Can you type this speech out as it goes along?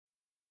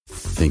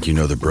Think you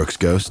know the Brooks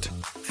Ghost?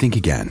 Think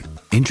again.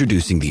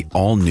 Introducing the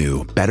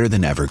all-new,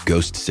 better-than-ever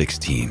Ghost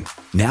 16.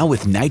 Now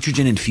with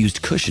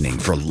nitrogen-infused cushioning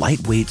for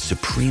lightweight,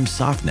 supreme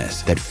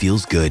softness that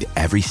feels good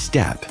every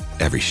step,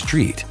 every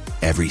street,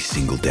 every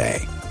single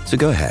day. So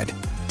go ahead,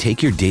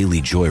 take your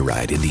daily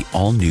joyride in the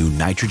all-new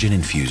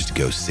nitrogen-infused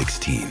Ghost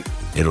 16.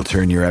 It'll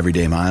turn your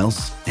everyday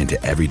miles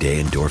into everyday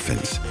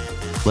endorphins.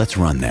 Let's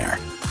run there.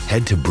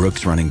 Head to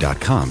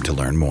brooksrunning.com to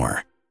learn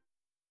more.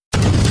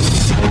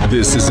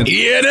 This is an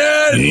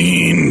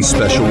ENN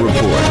special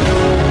report.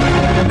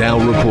 Now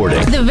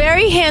reporting. The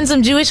very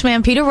handsome Jewish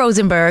man, Peter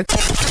Rosenberg.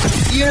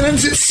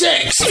 ENN's at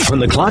 6. When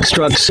the clock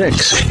struck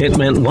 6, it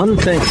meant one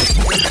thing.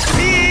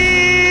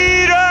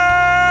 Peter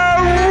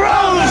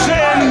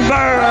Rosenberg!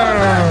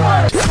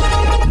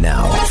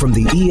 Now, from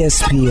the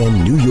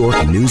ESPN New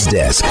York news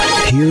desk,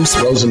 here's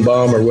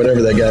Rosenbaum or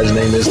whatever that guy's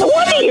name is. No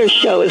wonder your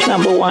show is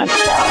number one.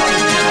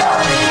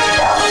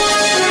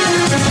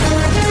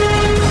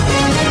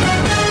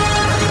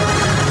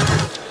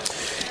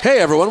 Hey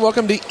everyone,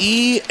 welcome to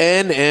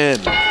ENN.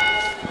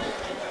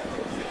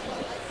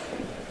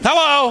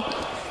 Hello.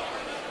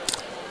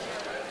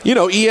 You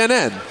know,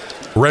 ENN.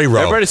 Ray Rowe.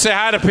 Everybody say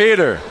hi to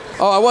Peter.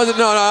 Oh, I wasn't,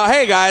 no,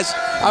 hey guys.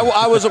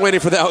 I wasn't waiting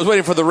for that. I was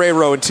waiting for the Ray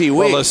Rowe and T.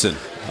 Well, listen,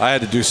 I had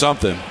to do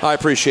something. I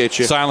appreciate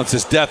you. Silence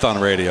is death on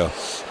radio.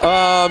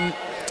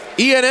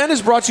 ENN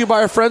is brought to you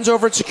by our friends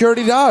over at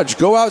Security Dodge.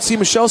 Go out and see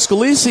Michelle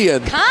Scalisi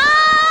and...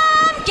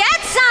 Come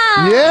get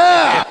some.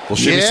 Yeah. Will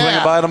she be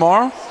swinging by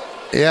tomorrow?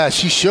 Yeah,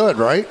 she should,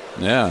 right?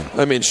 Yeah.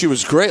 I mean, she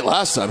was great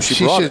last time.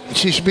 She brought it.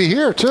 She should be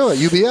here, too, at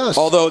UBS.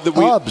 Although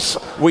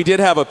we did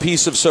have a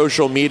piece of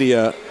social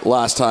media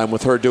last time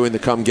with her doing the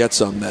Come Get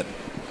Some that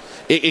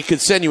it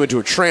could send you into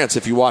a trance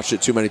if you watched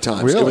it too many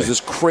times. Really? It was this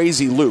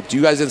crazy loop.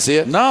 You guys didn't see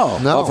it? No.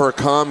 Of her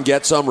Come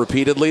Get Some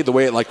repeatedly, the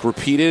way it like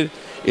repeated.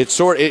 It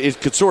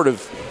could sort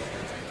of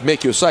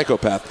make you a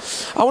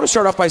psychopath. I want to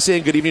start off by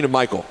saying good evening to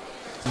Michael.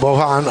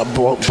 Bogdanovich.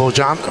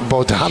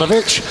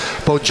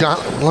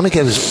 Let me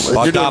get his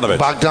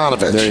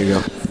Bogdanovich. There you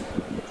go.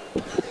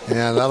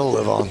 Yeah, that'll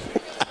live on.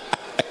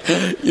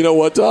 You know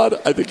what, Todd?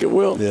 I think it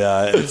will.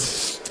 Yeah.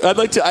 I'd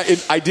like to.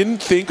 I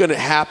didn't think when it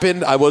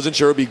happened. I wasn't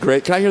sure it'd be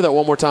great. Can I hear that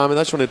one more time? And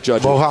I just want to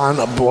judge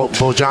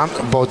Bogdanovich.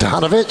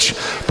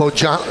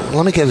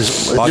 Let me get his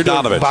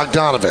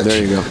Bogdanovich.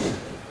 There you go.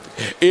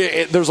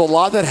 There's a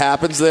lot that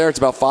happens there. It's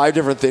about 5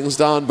 different things,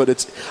 Don, but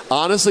it's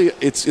honestly,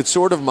 it's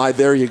sort of my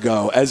there you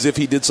go, as if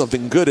he did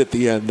something good at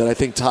the end that I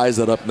think ties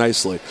that up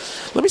nicely.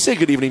 Let me say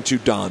good evening to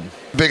Don.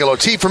 Bigelow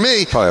tea for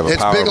me. It's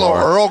Bigelow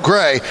bar. Earl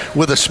Grey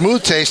with a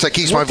smooth taste that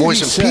keeps my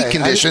voice in peak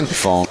condition.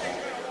 Phone.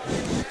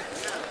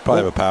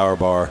 Probably have a power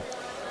bar.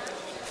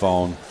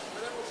 Phone.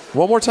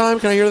 One more time.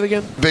 Can I hear it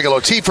again? Bigelow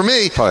tea for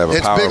me. It's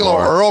Bigelow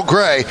bar. Earl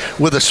Grey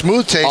with a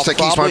smooth taste that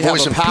keeps my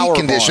voice in peak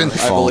condition.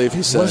 I believe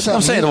he said.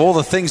 I'm saying of all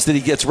the things that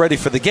he gets ready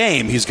for the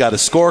game, he's got a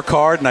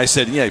scorecard, and I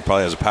said, yeah, he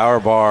probably has a power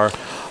bar.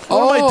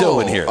 What am I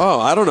doing here? Oh,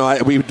 I don't know.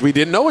 We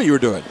didn't know what you were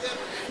doing.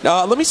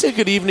 Let me say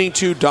good evening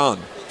to Don.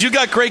 You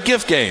got great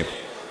gift game.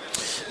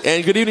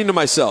 And good evening to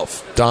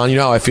myself. Don, you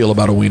know how I feel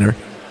about a wiener.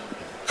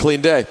 Clean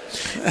day.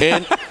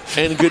 And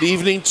good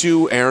evening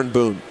to Aaron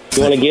Boone.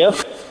 You want a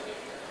gift?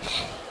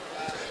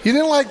 You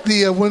didn't like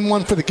the win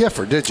one for the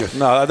Giffer, did you?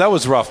 No, that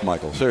was rough,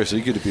 Michael. Seriously,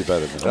 you could be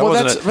better than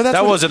that.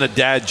 That wasn't a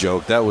dad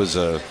joke. That was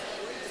a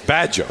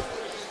bad joke.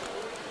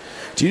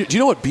 Do you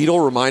know what Beetle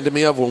reminded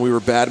me of when we were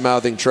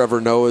bad-mouthing Trevor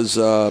Noah's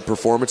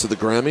performance at the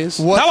Grammys?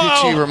 What did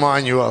she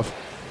remind you of?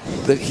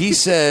 That he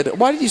said,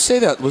 why did you say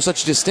that with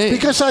such disdain?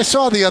 Because I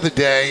saw the other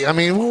day, I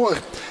mean,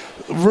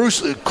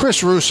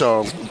 Chris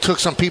Russo took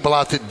some people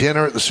out to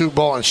dinner at the Super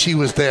Bowl, and she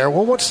was there.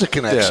 Well, what's the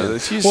connection?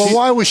 Yeah,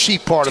 why was she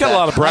part of that? Got a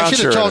lot of brown I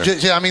should have told you.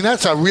 Yeah, I mean,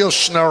 that's a real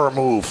schnurrer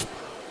move.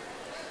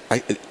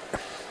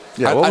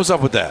 What was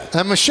up with that?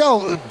 And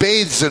Michelle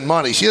bathes in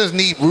money. She doesn't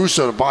need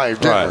Russo to buy her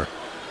dinner. Right.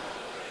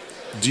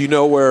 Do you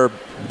know where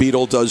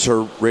Beetle does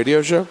her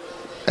radio show?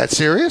 At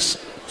Sirius?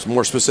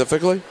 More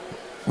specifically?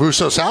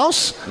 Russo's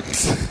house?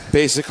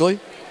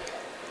 Basically.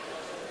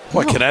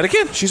 What,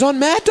 Connecticut? She's on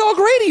Mad Dog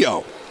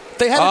Radio.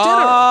 They had a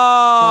dinner.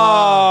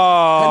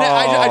 Oh.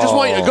 And I just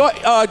want you to go.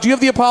 Do you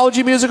have the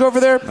apology music over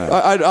there?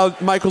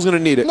 Michael's going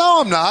to need it. No,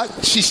 I'm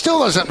not. She still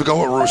doesn't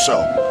go with Russo.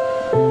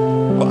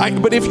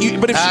 But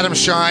if Adam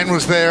Shine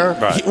was there.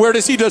 Right. Where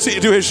does he do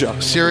his show?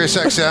 Sirius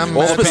XM.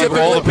 All the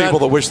people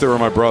that wish they were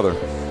my brother.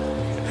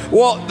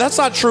 Well, that's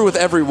not true with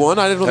everyone.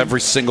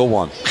 Every single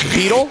one.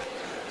 Beetle?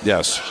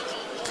 Yes.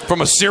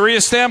 From a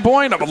serious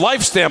standpoint, a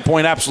life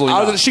standpoint, absolutely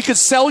not. She could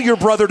sell your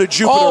brother to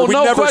Jupiter. We'd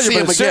never see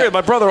him again.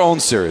 My brother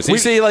owns Sirius. You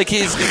see, like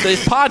his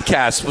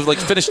podcast was like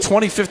finished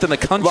 25th in the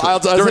country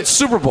during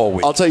Super Bowl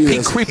week. I'll tell you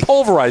this. He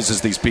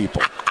pulverizes these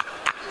people.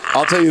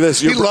 I'll tell you this.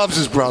 He loves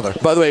his brother.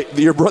 By the way,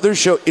 your brother's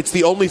show, it's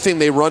the only thing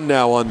they run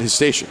now on his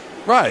station.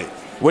 Right.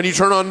 When you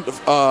turn on,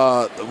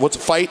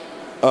 Fight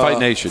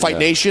Nation. Fight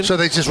Nation. So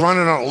they just run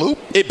it on a loop?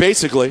 It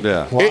basically.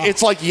 Yeah. Wow.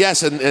 It's like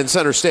Yes and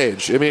Center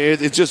Stage. I mean,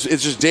 it's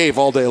just Dave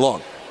all day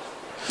long.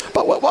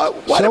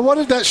 So what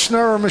did that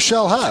schnurrer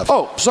Michelle have?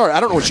 Oh, sorry, I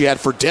don't know what she had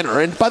for dinner.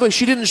 And by the way,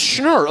 she didn't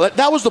schnurr.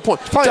 That was the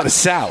point. Probably had a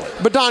salad.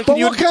 But Don,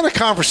 what kind of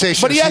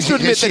conversation? But he has to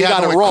admit that he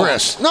got it wrong.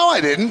 Chris? No,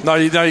 I didn't. No,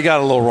 you got it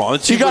a little wrong.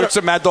 She works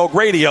at Mad Dog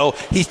Radio.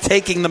 He's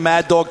taking the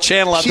Mad Dog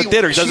channel out to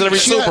dinner. He does it every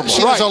Super Bowl.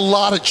 She has a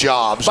lot of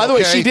jobs. By the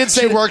way, she did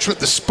say she works with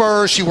the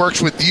Spurs. She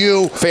works with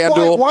you.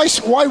 FanDuel.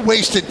 Why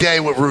waste a day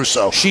with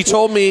Russo? She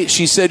told me,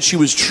 she said she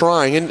was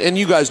trying, and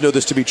you guys know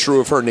this to be true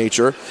of her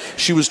nature,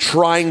 she was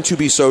trying to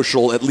be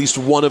social at least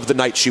one of the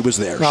nights she was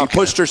there. She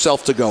pushed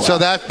herself to go out. So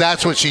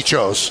that's what she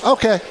chose.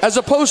 Okay. As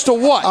opposed to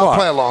what? I'll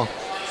play along.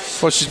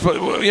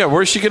 Well,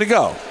 where's she going to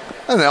go?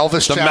 An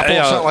Elvis Chapel,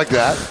 something like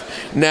that.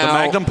 Now, the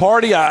Magnum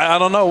Party? I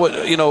don't know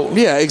what,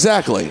 Yeah,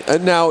 exactly.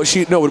 And now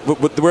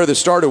where this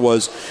started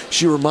was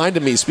she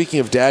reminded me, speaking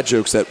of dad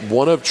jokes, that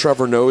one of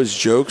Trevor Noah's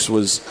jokes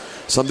was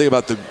something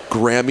about the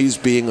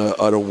Grammys being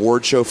an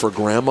award show for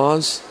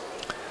grandmas.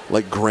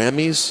 Like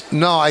Grammys?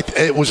 No,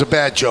 it was a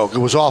bad joke. It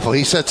was awful.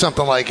 He said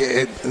something like,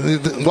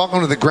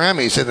 welcome to the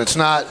Grammys, and it's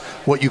not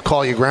what you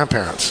call your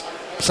grandparents.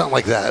 Something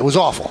like that. It was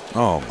awful.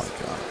 Oh, my God.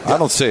 I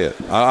don't see it.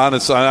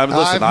 Honestly, I've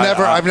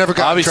never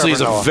gotten obviously,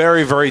 he's a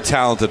very, very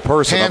talented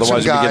person. Handsome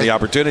otherwise, guy. you get the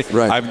opportunity.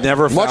 Right. I've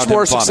never found much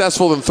more him funny.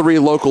 successful than 3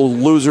 local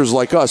losers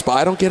like us, but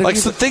I don't get it. Like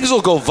either. things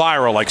will go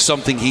viral, like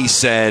something he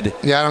said.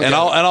 Yeah,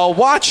 I'll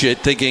watch it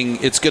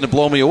thinking it's going to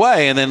blow me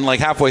away, and then like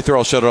halfway through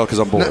I'll shut it off because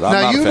I'm bored.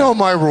 Now you know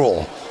my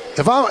rule.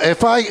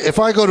 If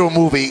I go to a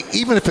movie,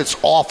 even if it's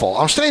awful,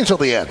 I'm staying till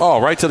the end.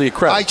 Oh, right to the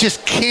credit. I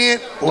just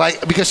can't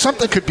because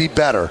something could be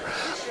better.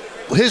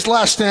 His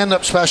last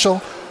stand-up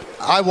special,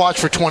 I watched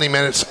for 20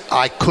 minutes.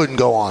 I couldn't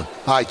go on.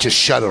 I just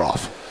shut it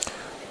off.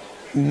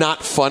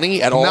 Not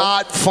funny at all?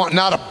 Not fun.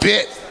 Not a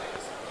bit.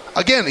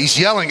 Again, he's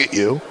yelling at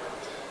you.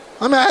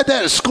 I had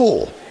that at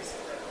school.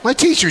 My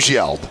teachers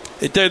yelled.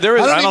 There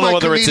is. I don't know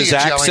whether it's his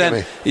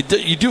accent.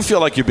 You do feel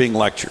like you're being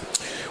lectured.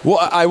 Well,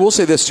 I will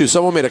say this, too.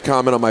 Someone made a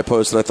comment on my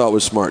post that I thought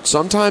was smart.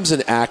 Sometimes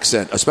an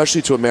accent,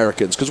 especially to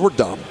Americans, because we're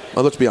dumb.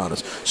 Well, let's be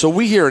honest. So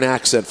we hear an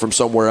accent from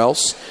somewhere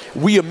else,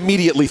 we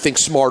immediately think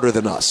smarter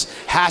than us.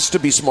 Has to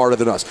be smarter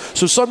than us.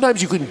 So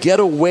sometimes you can get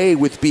away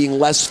with being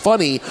less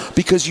funny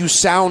because you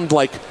sound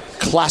like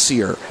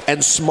classier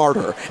and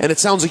smarter, and it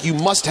sounds like you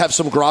must have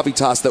some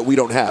gravitas that we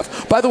don't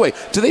have. By the way,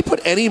 do they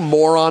put any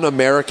moron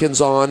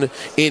Americans on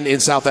in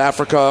South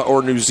Africa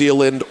or New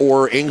Zealand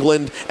or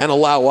England and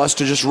allow us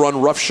to just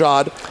run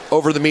roughshod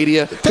over the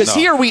media? Because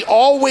here we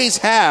always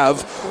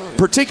have,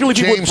 particularly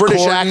people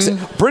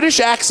with British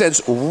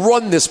accents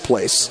run this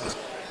place.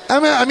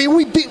 I mean,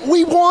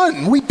 we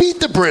won. We beat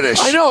the British.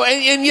 I know,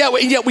 and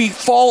yet we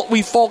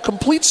fall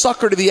complete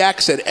sucker to the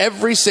accent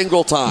every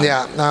single time.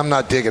 Yeah, I'm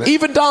not digging it.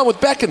 Even Dawn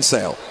with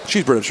Beckinsale.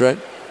 She's British, right?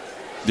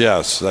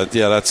 Yes.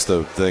 That's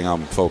the thing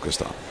I'm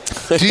focused on.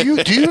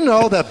 Do you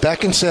know that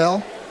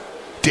Beckinsale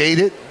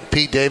dated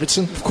Pete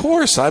Davidson? Of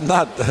course, I'm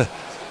not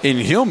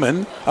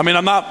inhuman. I mean,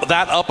 I'm not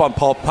that up on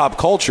pop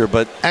culture,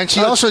 but and she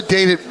also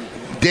dated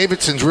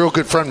Davidson's real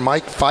good friend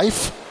Mike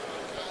Fife.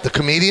 The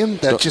comedian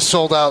that just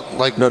sold out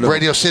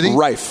Radio City?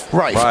 Rife.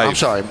 I'm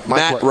sorry.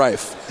 Matt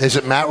Rife. Is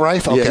it Matt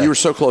Rife? Okay. Yeah, you were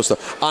so close, though.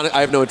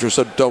 I have no interest,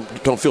 so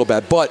don't feel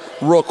bad. But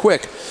real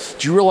quick,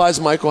 do you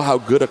realize, Michael, how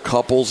good a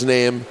couple's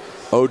name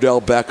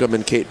Odell Beckham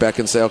and Kate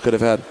Beckinsale could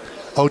have had?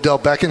 Odell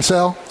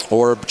Beckinsale?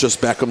 Or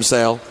just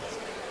Beckhamsale?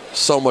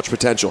 So much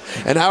potential.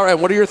 And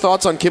what are your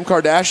thoughts on Kim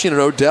Kardashian and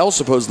Odell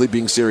supposedly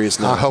being serious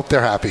now? I hope they're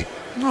happy.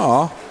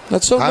 Aw.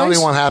 That's so nice. I only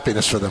want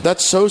happiness for them.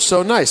 That's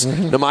so nice.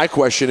 Now, my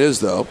question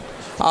is, though,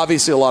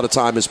 obviously, a lot of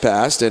time has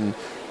passed, and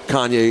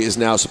Kanye is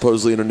now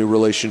supposedly in a new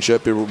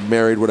relationship,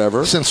 married,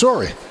 whatever.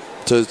 Sensori.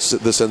 To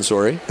the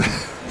Sensori.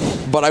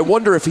 But I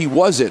wonder if he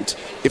wasn't,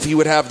 if he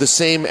would have the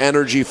same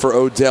energy for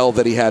Odell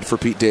that he had for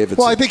Pete Davidson.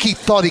 Well, I think he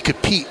thought he could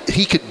beat up Pete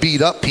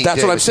Davidson.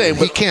 That's what I'm saying.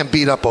 He can't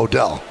beat up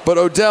Odell. But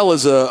Odell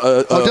is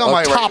a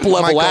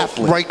top-level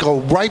athlete.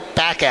 Go right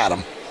back at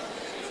him.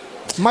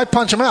 Might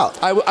punch him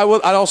out. I'd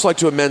also like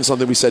to amend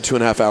something we said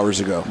 2.5 hours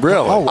ago. Really?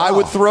 Oh, wow. I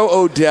would throw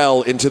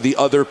Odell into the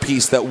other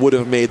piece that would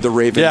have made the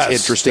Ravens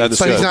interesting.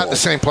 But he's not the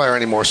same player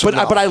anymore. So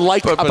but I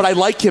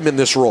like him in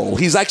this role.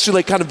 He's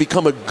actually kind of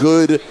become a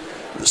good,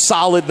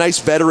 solid, nice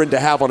veteran to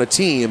have on a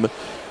team.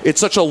 It's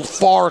such a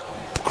far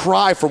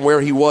cry from where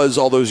he was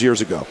all those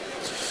years ago.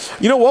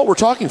 You know what? We're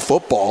talking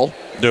football.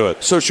 Do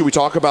it. So should we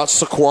talk about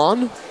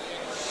Saquon?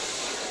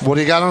 What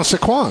do you got on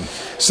Saquon?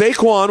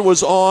 Saquon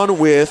was on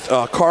with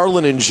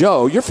Carlin and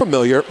Joe. You're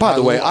familiar. By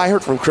the way, I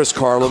heard from Chris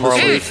Carlin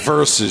this week.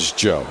 Versus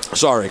Joe.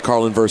 Sorry,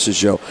 Carlin versus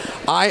Joe.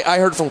 I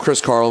heard from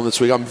Chris Carlin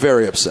this week. I'm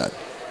very upset.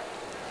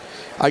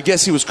 I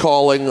guess he was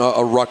calling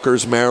a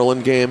Rutgers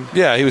Maryland game.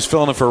 Yeah, he was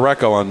filling in for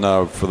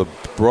Recco for the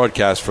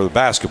broadcast for the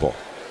basketball.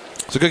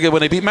 It's a good game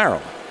when they beat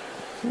Maryland.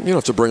 You don't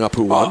have to bring up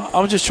who won.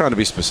 I'm just trying to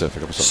be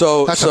specific. I'm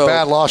sorry. That's a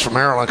bad loss for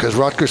Maryland because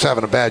Rutgers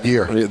having a bad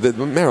year.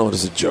 Maryland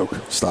is a joke.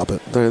 Stop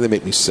it. They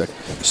make me sick.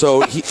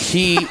 So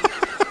he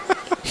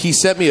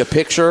sent me a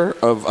picture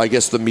of, I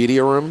guess, the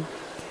media room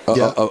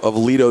of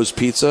Lito's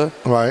Pizza.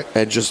 Right.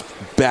 And just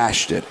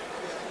bashed it.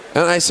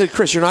 And I said,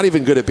 Chris, you're not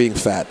even good at being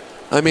fat.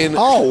 I mean,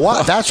 oh,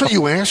 what? That's what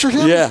you answered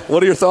him? Yeah.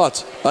 What are your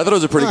thoughts? I thought it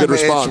was a pretty good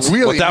response. It's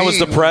really that was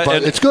the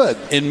but it's good.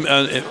 In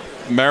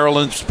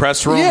Maryland's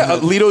press room? Yeah,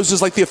 Lido's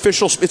is like the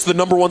official, it's the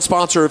number one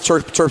sponsor of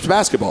Terps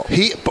basketball.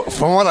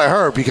 From what I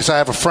heard, because I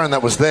have a friend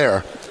that was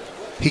there,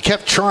 he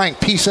kept trying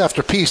piece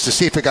after piece to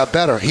see if it got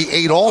better. He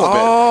ate all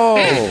of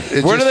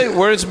it.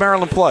 Where does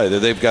Maryland play?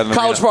 They've got an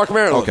College arena. Park,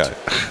 Maryland. Okay.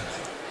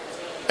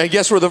 And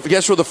guess where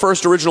the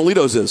first original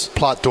Lido's is?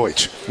 Platt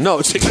Deutsch. No,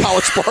 it's in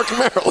College Park,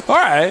 Maryland. All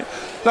right.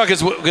 No,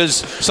 because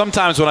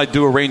sometimes when I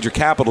do a Ranger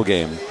Capital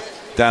game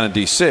down in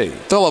D.C.,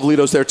 they'll have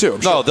Lido's there too.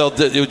 No,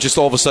 it would just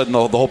all of a sudden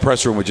the whole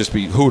press room would just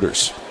be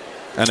Hooters.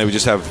 And they would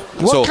just have.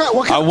 What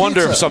kind I of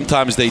wonder pizza? if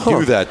sometimes they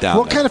do that down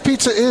there. What kind of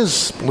pizza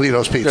is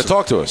Lido's Pizza? Yeah,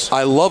 talk to us.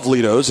 I love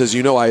Lido's, as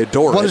you know. I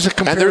adore it. What is it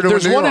compared and to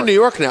there's New one York? in New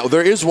York now.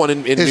 There is one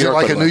in New York. Is it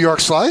like a New York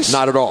slice?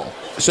 Not at all.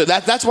 So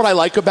that's what I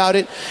like about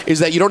it, is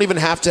that you don't even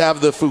have to have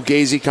the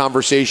fugazi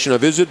conversation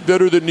of, is it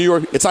better than New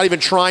York? It's not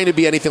even trying to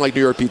be anything like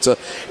New York pizza.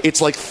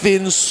 It's like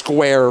thin,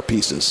 square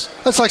pieces.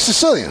 That's like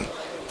Sicilian.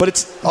 But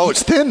it's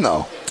thin,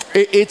 though.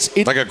 It's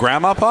like a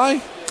grandma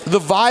pie? The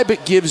vibe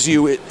it gives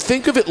you,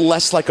 think of it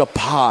less like a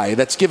pie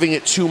that's giving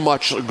it too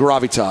much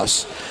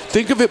gravitas.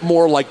 Think of it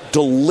more like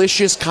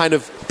delicious kind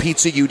of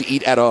pizza you'd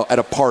eat at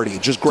a party.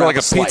 Just grab like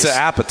a slice. pizza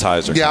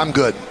appetizer. Yeah, I'm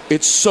good.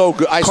 It's so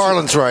good.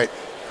 Carlin's right.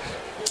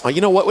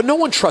 You know what? No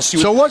one trusts you.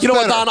 So what's better?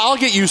 What, Don? I'll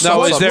get you some.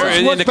 No, is there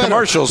in the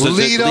commercials?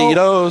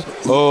 Lido's.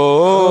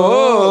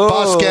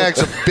 Boss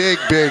Gag's a big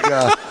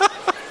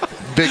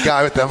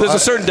guy with them. There's a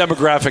certain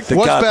demographic that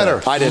what's got better,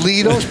 that.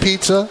 Lido's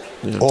Pizza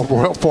or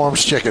Royal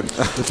Farms Chicken?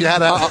 If you had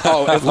that.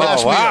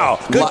 Wow.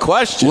 Good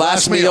question.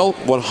 Last meal,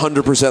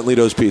 100%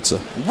 Lido's Pizza.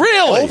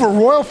 Really? Over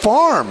Royal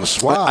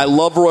Farms. Wow. I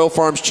love Royal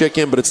Farms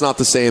Chicken, but it's not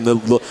the same. A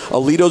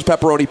Lido's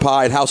pepperoni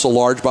pie at House of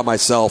Large by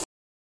myself.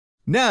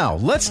 Now,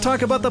 let's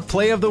talk about the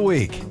play of the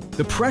week.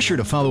 The pressure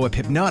to follow up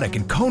Hypnotic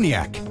and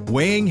Cognac,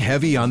 weighing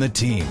heavy on the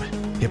team.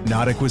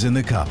 Hypnotic was in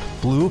the cup,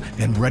 blue,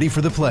 and ready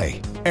for the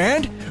play.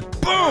 And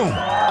boom!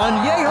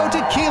 Añejo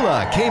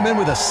Tequila came in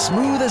with a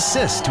smooth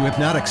assist to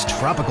Hypnotic's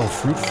tropical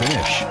fruit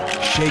finish.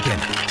 Shaken,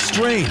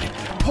 strained,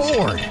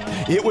 poured.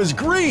 It was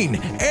green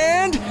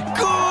and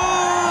good!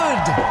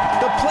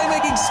 The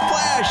playmaking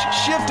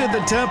splash shifted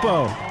the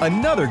tempo.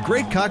 Another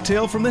great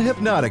cocktail from the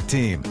Hypnotic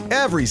team.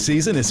 Every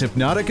season is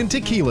Hypnotic and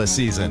Tequila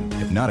season.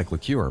 Hypnotic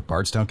Liqueur,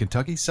 Bardstown,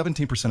 Kentucky,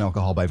 17%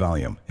 alcohol by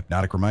volume.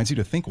 Hypnotic reminds you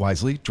to think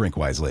wisely, drink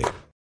wisely.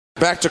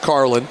 Back to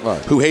Carlin,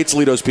 who hates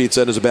Lido's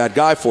Pizza and is a bad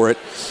guy for it.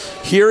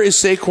 Here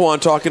is Saquon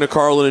talking to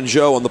Carlin and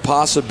Joe on the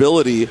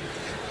possibility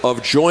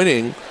of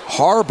joining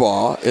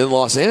Harbaugh in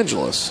Los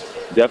Angeles.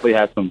 Definitely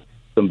had some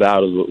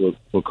battles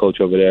with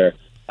Coach over there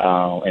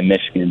in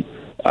Michigan.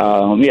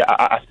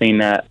 I seen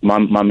that. My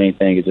main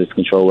thing is just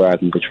control where I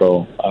can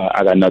control.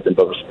 I got nothing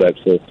but respect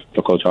for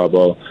Coach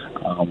Harbaugh.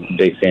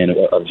 Big fan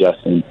of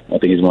Justin. I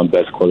think he's one of the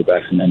best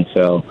quarterbacks in the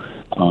NFL.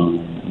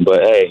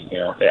 But hey,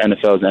 the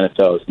NFL is the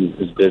NFL.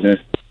 It's business.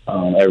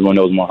 Everyone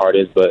knows where my heart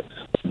is, but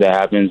if that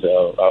happens, I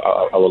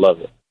will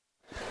love it.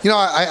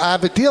 I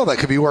have a deal that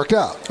could be worked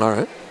out. All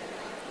right.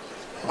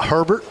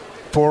 Herbert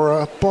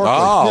for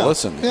Barkley. Oh,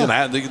 listen. Yeah.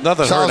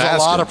 Nothing solves hurt a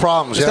lot of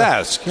problems. Just yeah.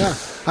 ask. Yeah.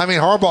 I mean,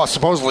 Harbaugh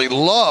supposedly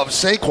loves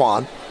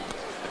Saquon.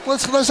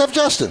 Let's have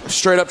Justin.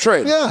 Straight up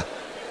trade. Yeah.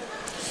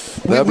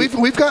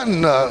 We've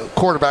gotten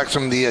quarterbacks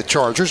from the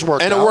Chargers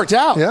worked and out. it worked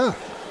out. Yeah.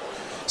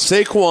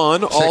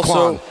 Saquon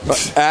also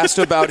asked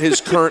about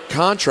his current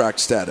contract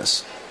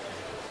status.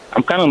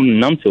 I'm kind of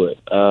numb to it.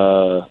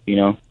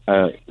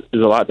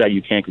 There's a lot that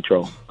you can't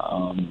control.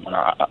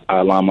 I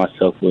align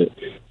myself with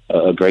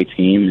a great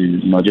team,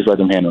 and just let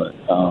them handle it.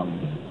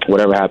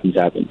 Whatever happens,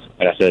 happens.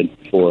 Like I said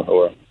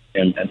before,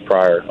 and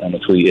prior on the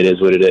tweet, it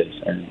is what it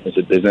is, and it's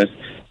a business.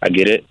 I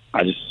get it.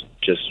 I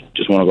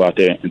just want to go out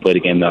there and play the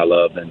game that I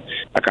love, and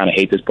I kind of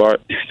hate this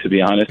part, to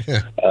be honest.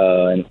 Yeah.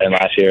 And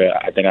last year,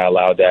 I think I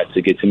allowed that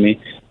to get to me.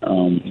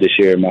 This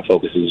year, my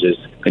focus is just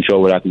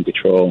control what I can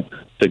control.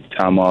 Took the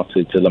time off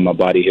to let my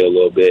body heal a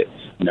little bit.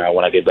 Now,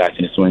 when I get back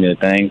to the swing of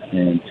the thing,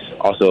 and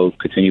also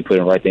continue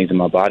putting the right things in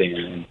my body,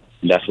 and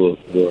that's what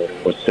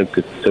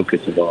Silk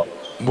gets involved.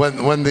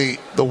 When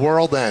the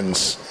world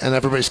ends and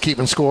everybody's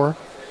keeping score,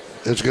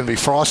 there's going to be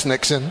Frost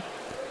Nixon,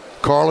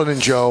 Carlin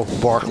and Joe,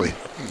 Barkley.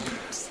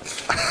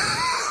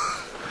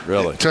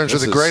 Really? In terms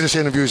of the greatest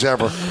interviews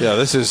ever. Yeah,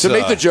 this is... To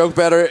make the joke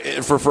better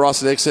for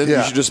Frost Nixon,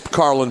 you should just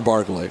Carlin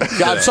Barkley.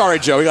 I'm sorry,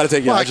 Joe. We got to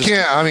take you Well, out. I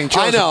can't. I mean,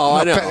 Joe's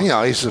I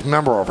know. He's a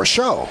member of a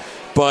show.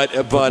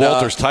 But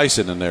Walter's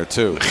Tyson in there,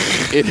 too.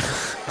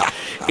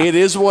 It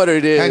is what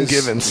it is. And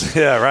Givens.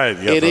 Yeah, right.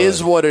 It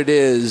is what it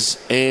is,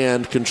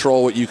 and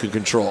control what you can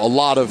control. A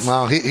lot of...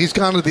 Well, he's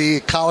gone to the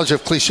College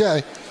of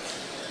Cliche.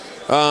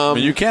 I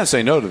mean, you can't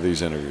say no to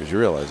these interviews. You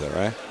realize that,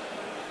 right?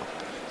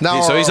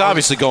 Now, so he's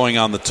obviously going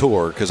on the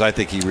tour because I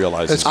think he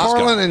realizes is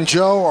Carlin and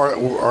Joe,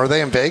 are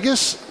they in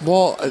Vegas?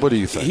 Well, what do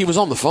you think? He was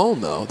on the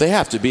phone, though. They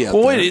have to be out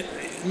there. Wait,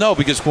 no,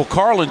 because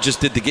Carlin just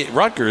did the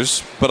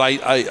Rutgers, but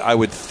I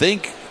would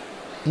think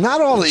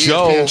Not all the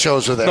ESPN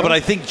shows are there. No, but I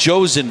think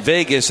Joe's in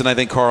Vegas, and I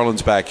think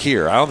Carlin's back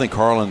here. I don't think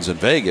Carlin's in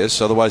Vegas.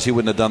 Otherwise, he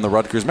wouldn't have done the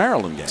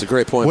Rutgers-Maryland game. It's a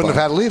great point. Wouldn't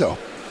have had Lido.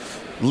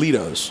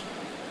 Lido's.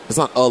 It's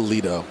not a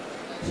Lido.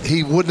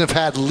 He wouldn't have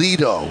had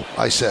Lido,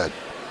 I said.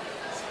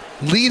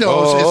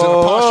 Lido's is an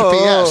apostrophe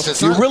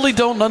S. You really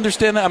don't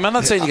understand that? I mean, I'm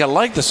not saying you got to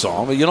like the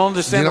song, but you don't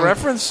understand the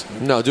reference?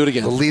 No, do it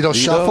again. The Lido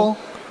Shuffle?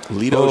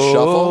 Lido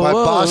Shuffle? By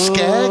Boz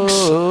Scaggs?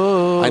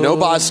 I know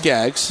Boz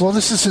Scaggs. Well,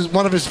 this is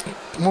one of his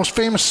most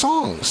famous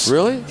songs.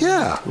 Really?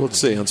 Yeah.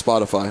 Let's see on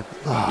Spotify.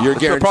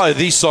 Probably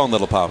the song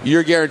that'll pop.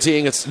 You're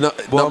guaranteeing it's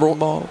number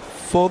one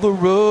for the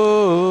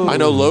road. I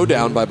know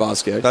Lowdown by Boz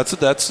Scaggs.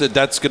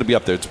 That's going to be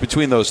up there. It's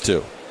between those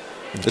two.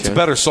 Okay. It's a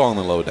better song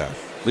than Lowdown.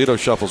 Lido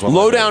Shuffle's one.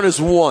 Lowdown is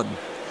 1.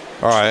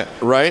 All right.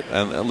 Right?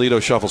 And Lido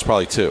Shuffle's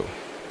probably 2.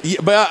 Yeah,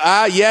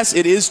 but yes,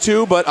 it is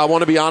 2, but I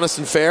want to be honest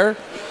and fair.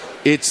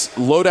 It's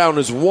Lowdown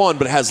is 1,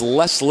 but it has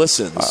less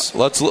listens.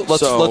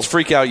 Let's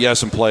freak out,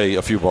 yes, and play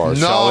a few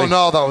bars. No.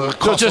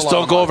 So just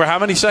don't go over. How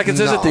many seconds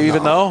is it? Do you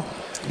even know?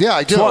 Yeah,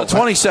 I do.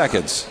 20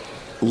 seconds.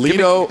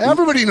 Lido.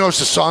 Everybody knows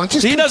the song.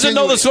 He doesn't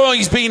know the song.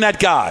 He's being that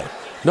guy.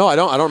 No, I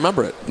don't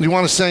remember it. You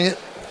want to sing it?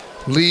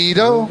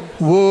 Lido,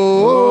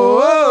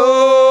 whoa,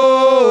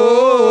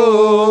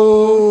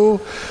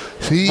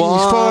 he's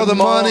for the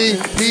money,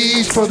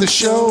 he's for the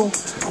show.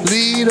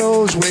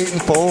 Lido's waiting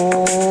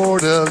for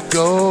to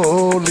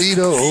go.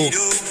 Lido,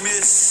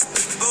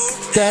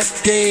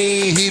 that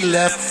day he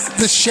left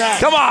the shack.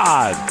 Come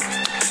on.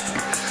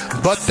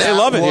 But that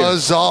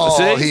was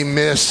all he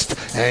missed,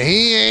 and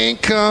he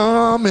ain't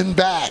coming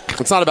back.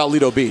 It's not about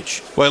Lido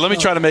Beach. Wait, let me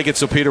try to make it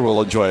so Peter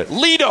will enjoy it.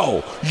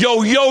 Lido, yo.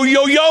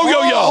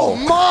 Oh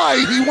my,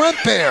 he went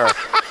there.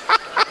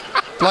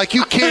 Like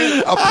you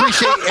can't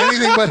appreciate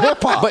anything but hip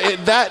hop.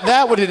 But that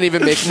didn't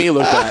even make me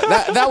look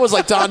bad. That was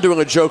like Don doing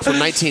a joke from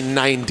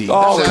 1990.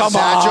 Oh, come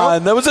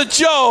on. That was a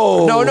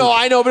joke. No,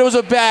 I know, but it was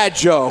a bad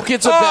joke.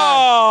 It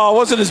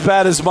wasn't as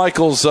bad as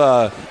Michael's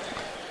the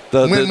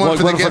one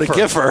for the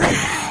Giffer.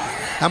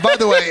 And by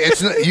the way,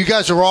 you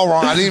guys are all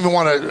wrong. I didn't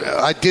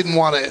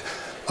want to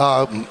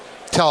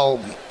tell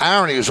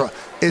Aaron he was wrong.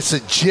 It's a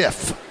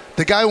GIF.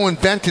 The guy who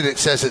invented it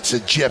says it's a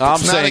GIF. I'm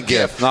saying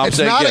GIF. No, it's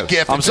not a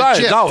GIF. I'm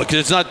sorry. No,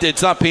 because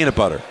it's not peanut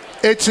butter.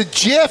 It's a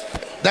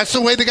GIF. That's the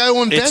way the guy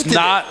who invented it. It's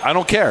not. I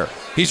don't care.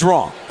 He's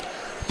wrong.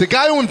 The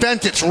guy who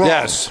invented it's wrong.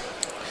 Yes.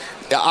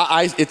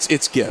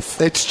 It's GIF.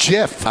 It's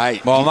GIF. I'm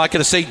not going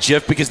to say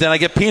GIF because then I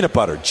get peanut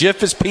butter.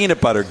 GIF is peanut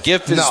butter.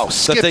 GIF is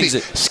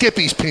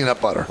Skippy's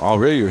peanut butter. Oh,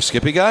 really? You're a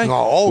Skippy guy? No,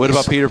 always. What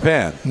about Peter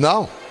Pan?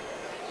 No.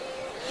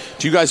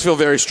 Do you guys feel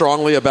very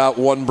strongly about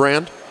one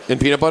brand in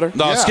peanut butter?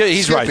 No, yeah,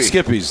 he's Skippy.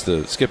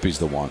 Right. Skippy's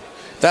the one.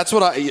 That's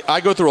what I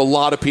go through a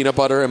lot of peanut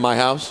butter in my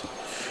house.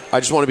 I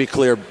just want to be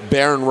clear.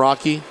 Bear and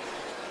Rocky,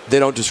 they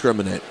don't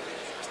discriminate.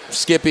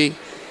 Skippy,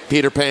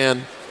 Peter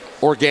Pan,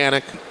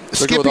 organic.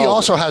 Skippy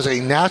also has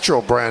a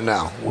natural brand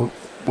now,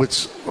 which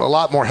is a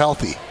lot more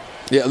healthy.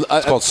 Yeah,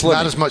 it's called Slimmy.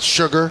 Not as much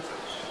sugar.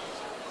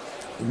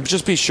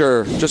 Just be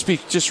sure. Just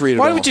read it.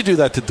 Why would you do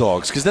that to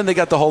dogs? Because then they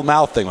got the whole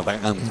mouth thing.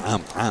 Like,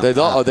 they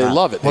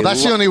love it. Well,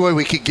 that's the only way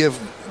we could give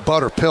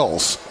butter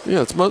pills.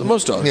 Yeah, it's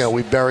most dogs. Yeah,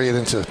 we bury it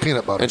into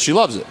peanut butter. And she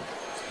loves it.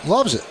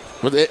 Loves it.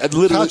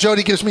 Literally, how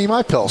Jody gives me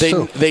my pills,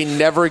 too. They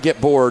never get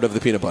bored of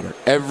the peanut butter.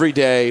 Every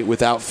day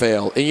without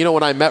fail. And you know,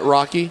 when I met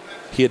Rocky,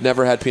 he had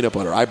never had peanut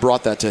butter. I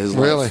brought that to his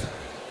life. Really?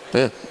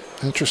 Yeah.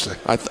 Interesting.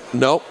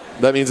 Nope.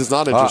 That means it's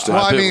not interesting.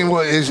 Well, I mean,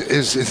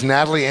 is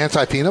Natalie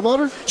anti-peanut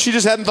butter? She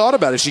just hadn't thought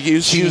about it.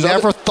 She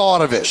never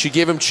thought of it. She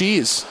gave him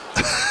cheese.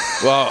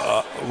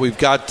 Well, we've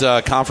got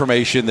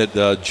confirmation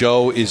that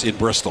Joe is in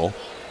Bristol,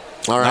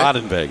 not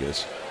in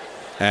Vegas.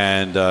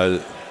 And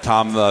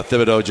Tom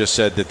Thibodeau just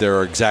said that there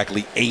are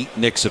exactly 8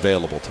 Knicks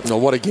available tonight. No,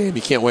 what a game.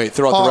 You can't wait.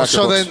 Throw out the record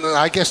so books. then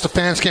I guess the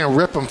fans can't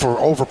rip him for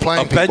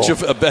overplaying a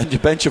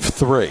bench of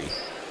 3.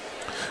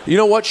 You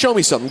know what? Show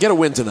me something. Get a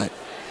win tonight.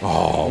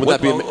 Oh,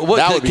 would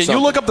can you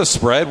look up the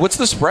spread? What's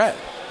the spread?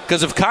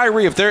 Because if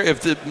Kyrie, if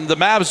the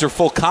Mavs are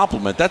full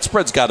complement, that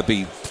spread's got to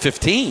be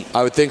 15.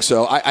 I would think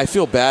so. I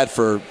feel bad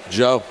for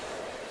Joe.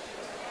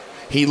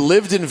 He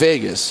lived in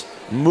Vegas,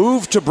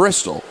 moved to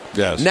Bristol.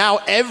 Yes. Now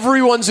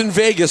everyone's in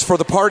Vegas for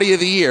the party of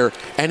the year,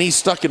 and he's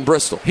stuck in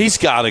Bristol. He's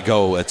got to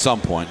go at some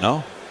point,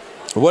 no?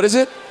 What is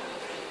it?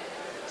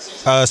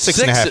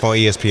 6.5 on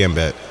ESPN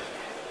bet.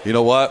 You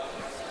know what?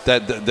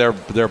 That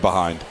they're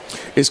behind.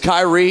 Is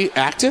Kyrie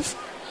active?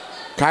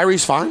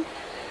 Kyrie's fine,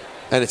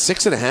 and it's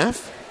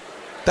 6.5.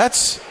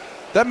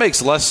 That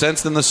makes less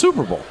sense than the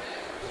Super Bowl.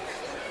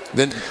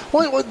 Then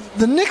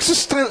the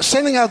Knicks are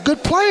sending out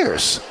good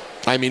players.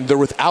 I mean, they're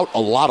without a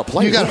lot of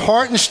players. You got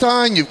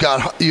Hartenstein. You've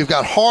got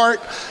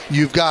Hart.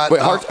 You've got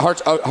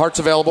Hart's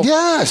available.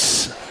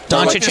 Yes,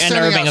 Doncic and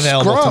Irving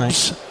available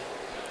tonight.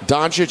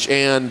 Doncic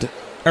and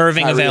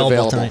Irving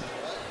available tonight.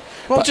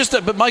 Well,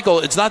 but Michael,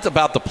 it's not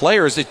about the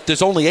players.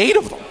 There's only 8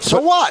 of them. So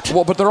what?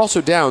 Well, but they're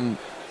also down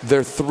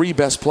their 3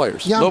 best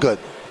players. Yeah, I'm good.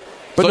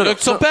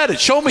 But so bet it.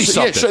 Show me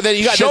something. Yeah, then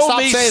you got show stop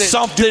me saying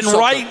something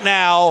right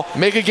now.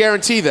 Make a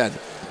guarantee then.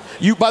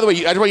 By the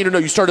way, I want you to know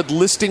you started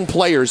listing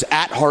players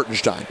at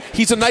Hartenstein.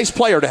 He's a nice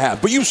player to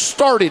have, but you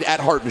started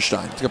at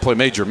Hartenstein. He's going to play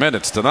major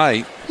minutes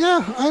tonight.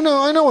 Yeah, I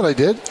know what I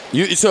did.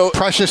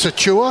 Precious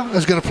Achua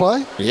is going to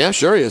play. Yeah,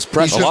 sure he is.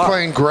 He's been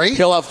playing great.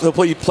 He'll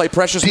play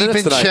Precious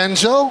minutes tonight.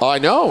 DiVincenzo. Oh, I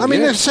know. I mean,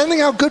 they're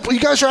sending out good. You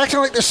guys are acting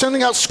like they're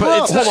sending out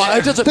scrubs. Hold on,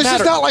 it doesn't this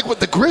matter. is not like what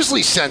the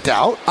Grizzlies sent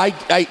out.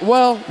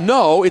 Well,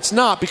 no, it's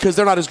not because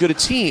they're not as good a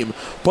team.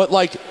 But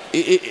like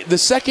the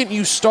second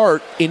you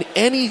start in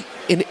any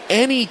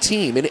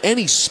team in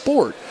any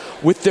sport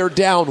with their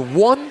down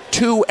 1,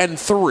 2, and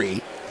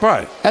 3,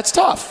 right? That's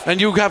tough.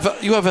 And you have a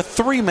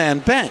 3-man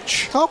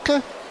bench.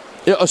 Okay.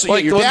 Yeah, so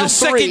like you're when down the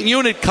second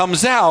unit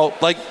comes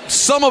out, like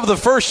some of the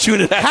first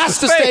unit has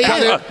to stay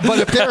in. But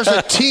if there's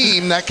a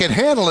team that can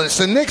handle it, it's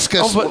the Knicks.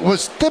 Because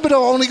Thibodeau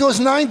only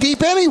goes 9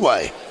 deep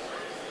anyway.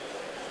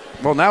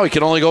 Well, now he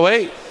can only go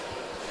 8.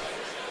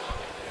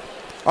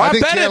 I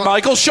bet it,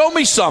 Michael. Show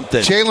me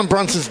something. Jalen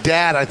Brunson's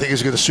dad, I think,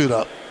 is going to suit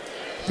up.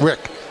 Rick.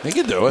 He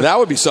can do it. That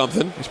would be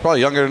something. He's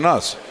probably younger than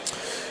us.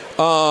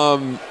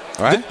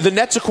 Right? The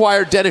Nets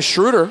acquired Dennis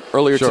Schroeder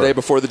earlier today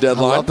before the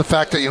deadline. I love the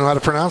fact that you know how to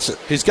pronounce it.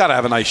 He's got to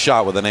have a nice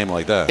shot with a name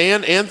like that.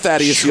 And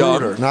Thaddeus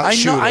Young.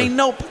 I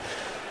know.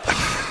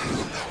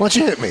 Why don't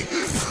you hit me?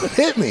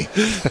 Hit me.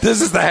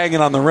 This is the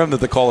hanging on the rim that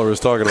the caller was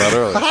talking about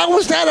earlier. How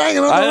was that hanging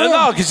on the rim? I don't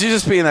know, because you're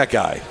just being that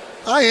guy.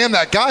 I am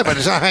that guy, but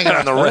it's not hanging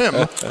on the rim.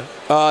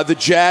 The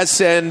Jazz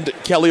send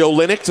Kelly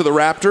Olynyk to the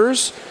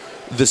Raptors.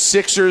 The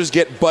Sixers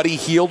get Buddy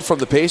Hield from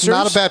the Pacers.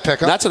 Not a bad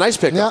pickup. That's a nice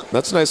pickup. Yeah.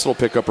 That's a nice little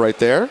pickup right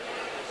there.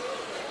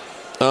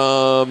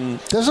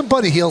 Doesn't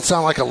Buddy Hield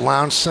sound like a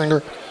lounge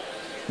singer?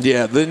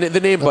 Yeah, the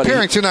name Buddy.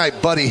 Appearing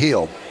tonight, Buddy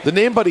Hield. The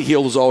name Buddy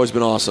Hield has always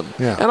been awesome.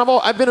 Yeah. And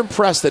I've been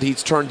impressed that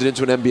he's turned it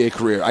into an NBA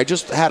career. I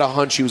just had a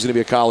hunch he was going to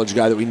be a college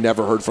guy that we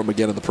never heard from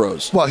again in the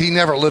pros. Well, he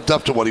never lived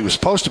up to what he was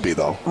supposed to be,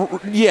 though.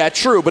 Yeah,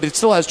 true, but it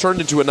still has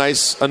turned into a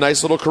nice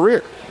little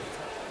career.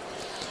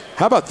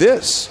 How about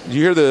this? Did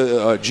you hear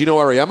the Gino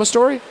Auriemma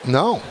story?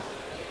 No.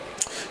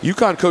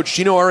 UConn coach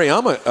Gino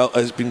Auriemma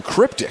has been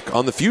cryptic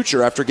on the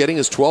future after getting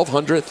his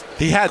 1200th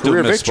He had to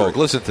career have victory. misspoke.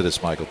 Listen to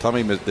this, Michael. Tell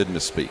me he didn't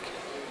misspeak.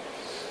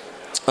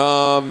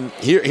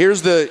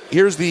 Here's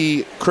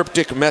the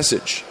cryptic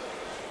message.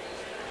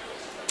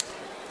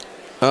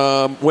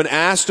 When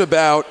asked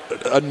about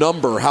a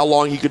number, how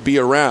long he could be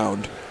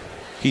around,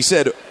 he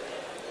said,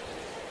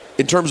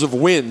 in terms of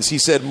wins, he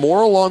said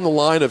more along the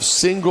line of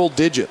single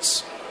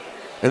digits,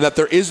 and that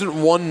there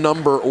isn't one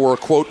number or a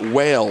quote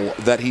whale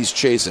that he's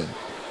chasing.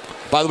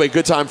 By the way,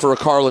 good time for a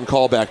Carlin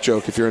callback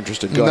joke if you're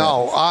interested. Go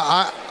no,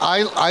 ahead.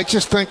 I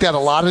just think that a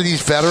lot of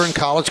these veteran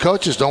college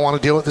coaches don't want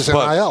to deal with this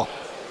NIL.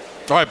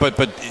 All right,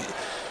 but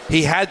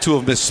he had to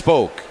have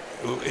misspoke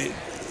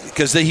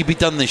because he'd be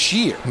done this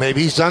year.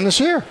 Maybe he's done this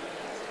year.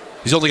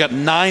 He's only got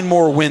 9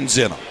 more wins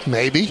in him.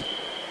 Maybe.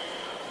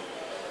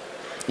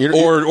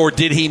 Or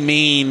did he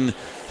mean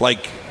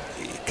like?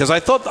 Because I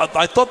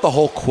thought the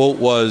whole quote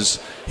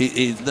was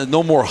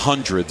no more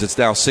hundreds. It's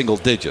now single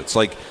digits.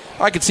 Like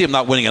I could see him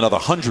not winning another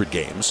 100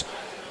 games.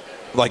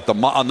 Like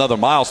another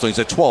milestone. He's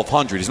at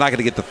 1,200. He's not going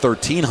to get to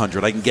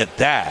 1,300. I can get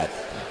that.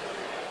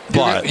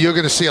 But you're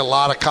going to see a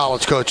lot of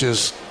college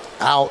coaches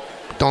out.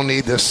 Don't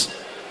need this.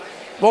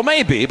 Well,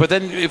 maybe, but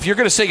then if you're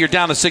going to say you're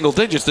down to single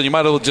digits, then you might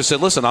as well just say,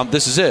 listen,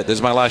 this is it. This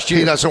is my last year.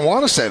 He doesn't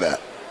want to say that.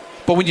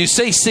 But when you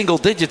say single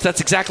digits,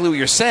 that's exactly what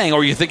you're saying,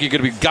 or you think you're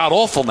going to be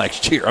god-awful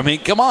next year. I mean,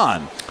 come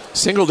on.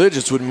 Single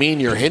digits would mean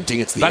you're hinting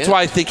it's the That's end.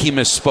 why I think he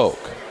misspoke.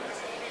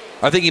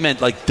 I think he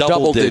meant like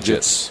double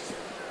digits.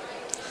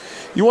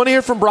 You want to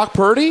hear from Brock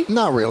Purdy?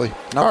 Not really.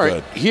 Not All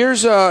good. right.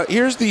 Here's the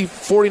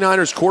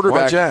 49ers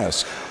quarterback. Why'd you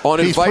ask? On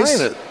He's advice,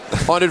 playing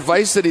on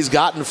advice that he's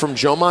gotten from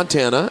Joe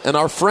Montana and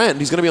our friend,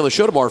 he's going to be on the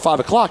show tomorrow at 5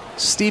 o'clock,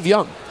 Steve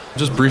Young.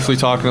 Just briefly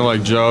talking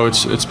to Joe,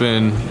 it's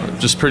been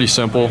just pretty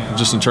simple,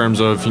 just in terms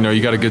of,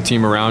 you got a good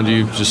team around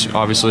you. Just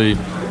obviously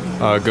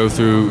go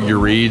through your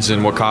reads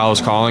and what Kyle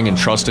is calling and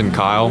trust in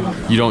Kyle.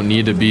 You don't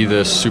need to be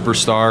this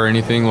superstar or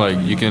anything.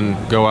 You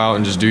can go out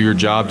and just do your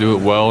job, do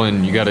it well,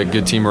 and you got a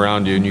good team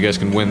around you, and you guys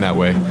can win that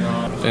way.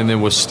 And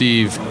then with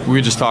Steve,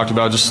 we just talked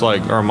about just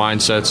our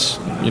mindsets,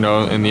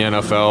 in the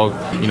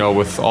NFL,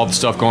 with all the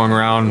stuff going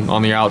around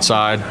on the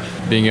outside,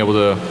 being able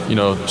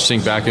to,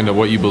 sink back into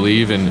what you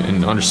believe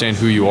and understand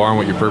who you are and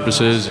what your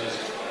purpose is.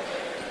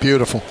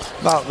 Beautiful.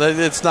 No,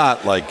 it's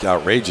not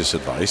outrageous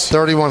advice.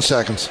 31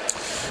 seconds.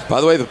 By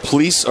the way, the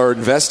police are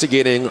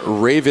investigating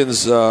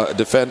Ravens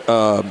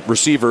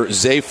receiver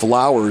Zay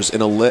Flowers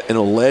in an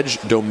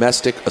alleged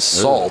domestic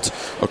assault,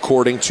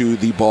 according to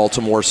the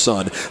Baltimore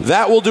Sun.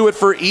 That will do it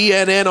for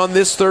ENN on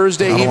this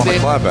Thursday evening. I don't want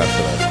to clap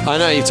after that. I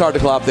know, it's hard to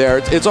clap there.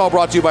 It's all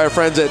brought to you by our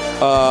friends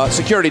at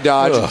Security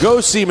Dodge. Ugh. Go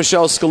see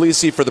Michelle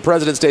Scalisi for the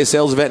President's Day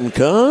sales event and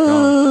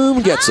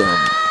come get some.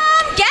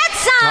 Get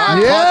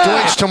some! Clark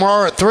Deutsch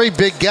tomorrow at 3.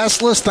 Big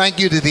guest list. Thank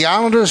you to the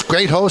Islanders.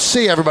 Great host.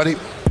 See you, everybody.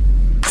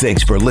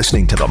 Thanks for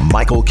listening to the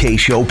Michael K.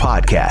 Show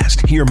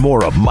podcast. Hear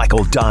more of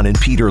Michael, Don, and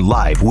Peter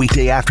live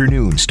weekday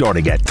afternoon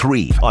starting at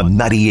 3 on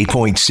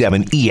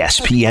 98.7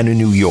 ESPN in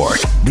New York,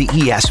 the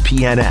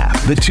ESPN app,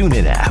 the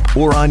TuneIn app,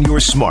 or on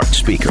your smart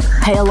speaker.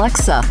 Hey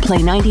Alexa, play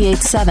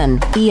 98.7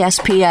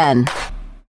 ESPN.